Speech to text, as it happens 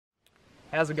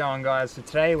How's it going, guys? So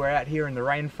today we're out here in the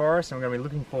rainforest and we're going to be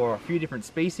looking for a few different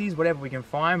species, whatever we can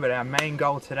find, but our main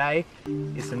goal today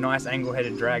is some nice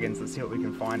angle-headed dragons. Let's see what we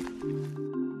can find.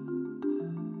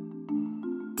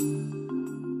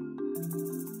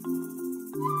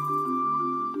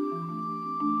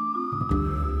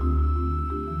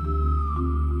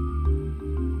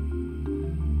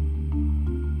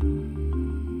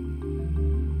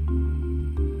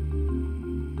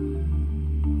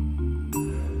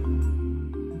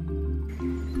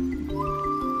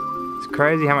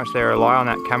 Crazy how much they rely on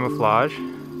that camouflage.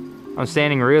 I'm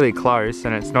standing really close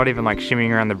and it's not even like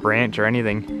shimmying around the branch or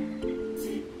anything.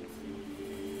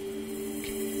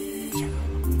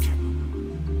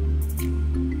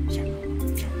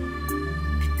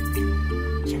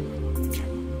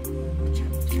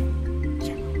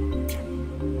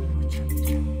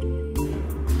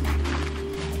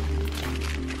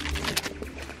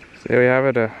 So there we have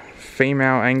it, a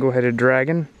female angle-headed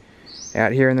dragon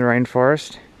out here in the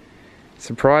rainforest.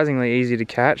 Surprisingly easy to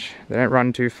catch. They don't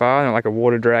run too far. They're not like a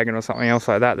water dragon or something else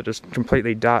like that that just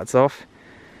completely darts off.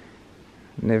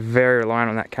 And they're very reliant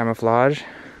on that camouflage.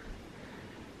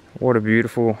 What a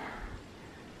beautiful,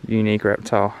 unique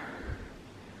reptile.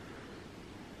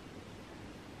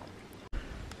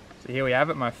 So here we have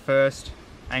it, my first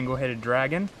angle-headed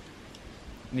dragon.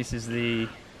 And this is the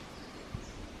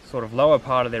sort of lower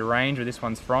part of their range where this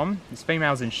one's from. This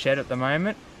female's in shed at the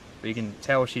moment, but you can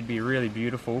tell she'd be really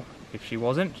beautiful if she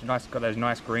wasn't. She's got those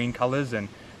nice green colours and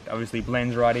obviously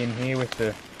blends right in here with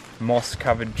the moss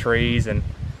covered trees and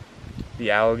the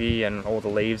algae and all the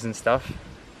leaves and stuff.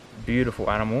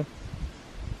 Beautiful animal.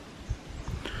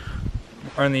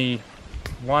 Only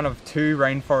one of two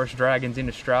rainforest dragons in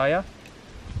Australia,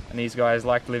 and these guys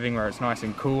like living where it's nice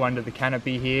and cool under the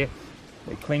canopy here.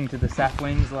 They cling to the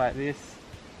saplings like this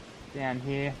down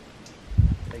here.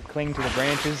 They cling to the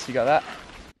branches, you got that?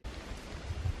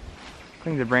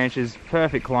 Cling to the branches,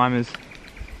 perfect climbers,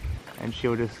 and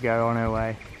she'll just go on her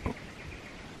way.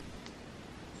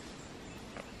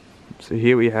 So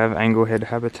here we have anglehead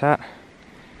habitat.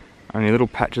 Only little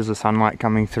patches of sunlight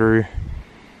coming through.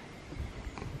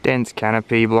 Dense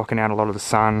canopy blocking out a lot of the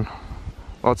sun.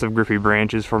 Lots of grippy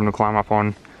branches for them to climb up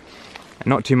on. And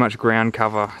not too much ground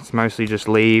cover. It's mostly just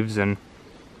leaves and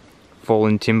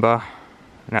fallen timber.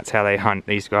 And that's how they hunt,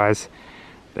 these guys.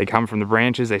 They come from the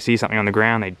branches, they see something on the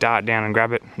ground, they dart down and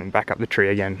grab it, and then back up the tree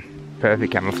again.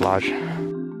 Perfect camouflage.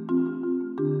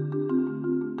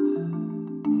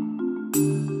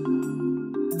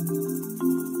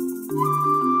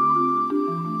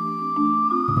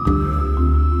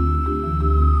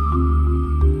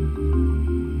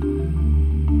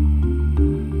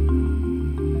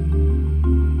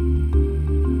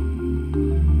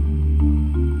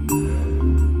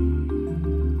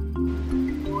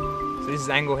 This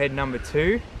is anglehead number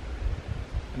 2,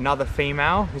 another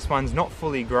female. This one's not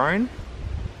fully grown,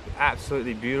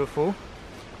 absolutely beautiful.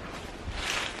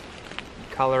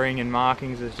 Colouring and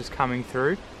markings is just coming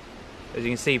through. As you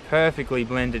can see, perfectly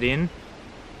blended in.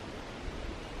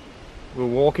 We were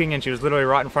walking and she was literally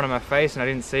right in front of my face and I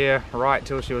didn't see her right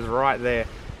till she was right there.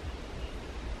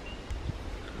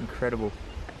 Incredible.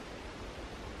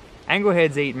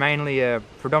 Angleheads eat mainly a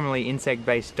predominantly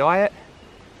insect-based diet.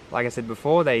 Like I said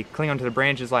before, they cling onto the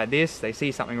branches like this. They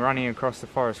see something running across the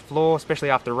forest floor, especially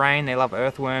after rain. They love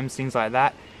earthworms, things like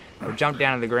that. They'll jump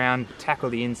down to the ground, tackle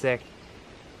the insect,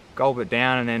 gulp it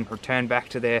down, and then return back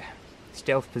to their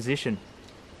stealth position.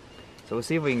 So we'll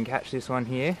see if we can catch this one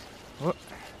here. Oh,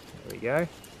 there we go.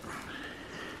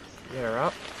 Get her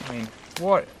up. I mean,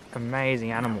 what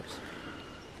amazing animals.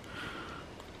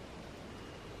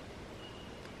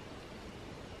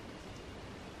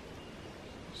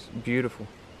 It's beautiful.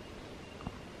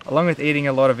 Along with eating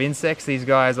a lot of insects, these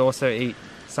guys also eat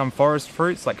some forest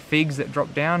fruits like figs that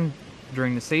drop down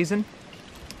during the season.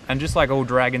 And just like all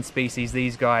dragon species,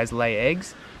 these guys lay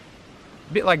eggs.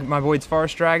 A bit like my Boyd's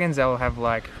forest dragons, they'll have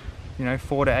like,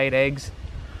 4 to 8 eggs.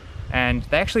 And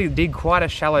they actually dig quite a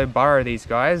shallow burrow, these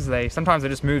guys. Sometimes they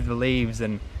just move the leaves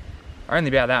and are only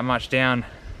about that much down.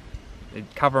 They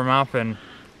cover them up and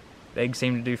the eggs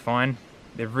seem to do fine.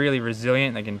 They're really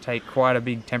resilient. They can take quite a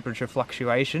big temperature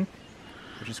fluctuation,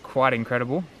 which is quite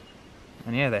incredible.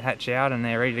 And yeah, they hatch out and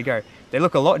they're ready to go. They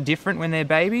look a lot different when they're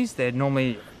babies. They're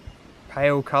normally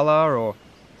pale colour or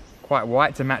quite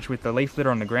white to match with the leaf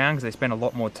litter on the ground because they spend a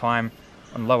lot more time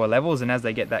on lower levels, and as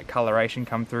they get that coloration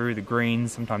come through, the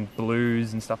greens, sometimes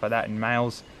blues and stuff like that in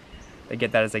males, they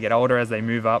get that as they get older, as they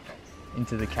move up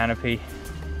into the canopy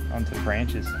onto the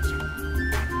branches.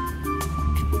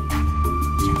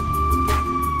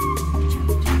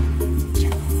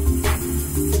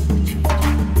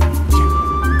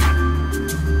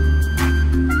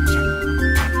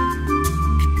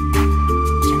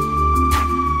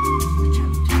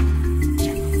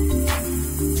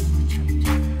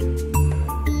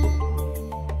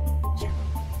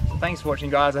 thanks for watching,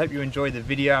 guys. I hope you enjoyed the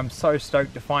video. I'm so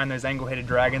stoked to find those angle-headed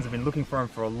dragons. I've been looking for them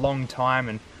for a long time,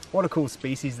 and what a cool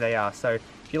species they are. So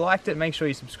if you liked it, make sure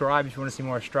you subscribe if you want to see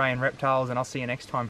more Australian reptiles, and I'll see you next time.